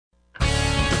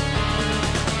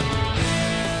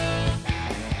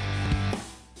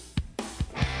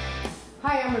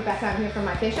Hi, I'm Rebecca. I'm here for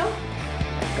my facial.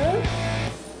 Good.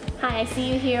 Hi, I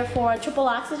see you here for triple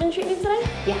oxygen treatment today?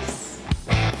 Yes.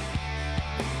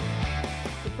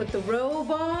 You put the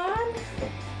robe on.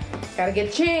 Gotta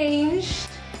get changed.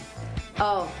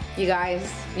 Oh, you guys,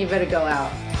 you better go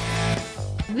out.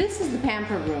 This is the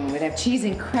pamper room. We'd have cheese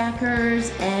and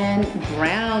crackers and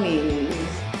brownies.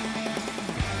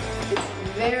 It's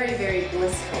very, very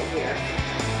blissful here.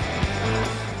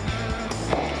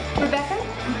 Rebecca?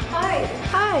 Hi.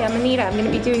 Hi, I'm Anita. I'm going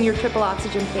to be doing your triple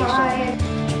oxygen facial. Hi.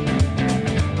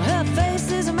 Her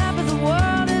face is a map of the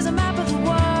world, is a map of the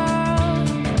world.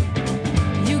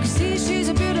 You can see she's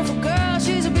a beautiful girl,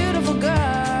 she's a beautiful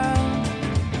girl.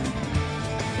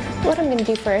 What I'm going to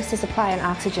do first is apply an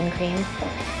oxygen cream.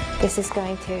 This is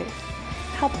going to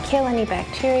help kill any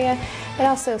bacteria. It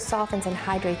also softens and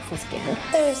hydrates the skin.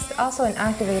 There's also an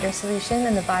activator solution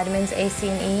and the vitamins A, C,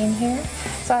 and E in here.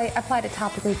 So I applied it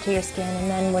topically to your skin, and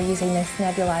then we're using this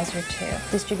nebulizer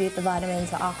to distribute the vitamins,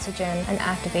 the oxygen, and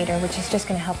activator, which is just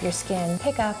going to help your skin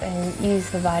pick up and use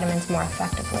the vitamins more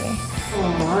effectively.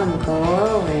 Oh, I'm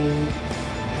glowing.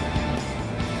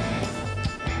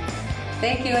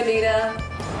 Thank you, Anita.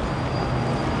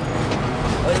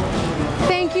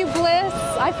 Thank you, Bliss.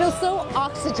 I feel so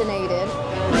oxygenated.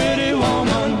 Pretty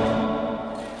woman.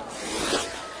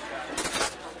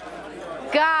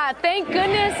 God, thank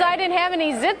goodness I didn't have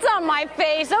any zits on my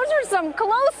face. Those are some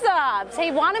close-ups.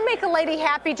 Hey, want to make a lady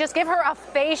happy? Just give her a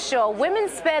facial. Women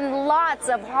spend lots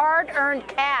of hard-earned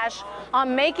cash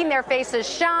on making their faces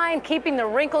shine, keeping the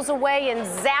wrinkles away, and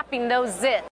zapping those zits.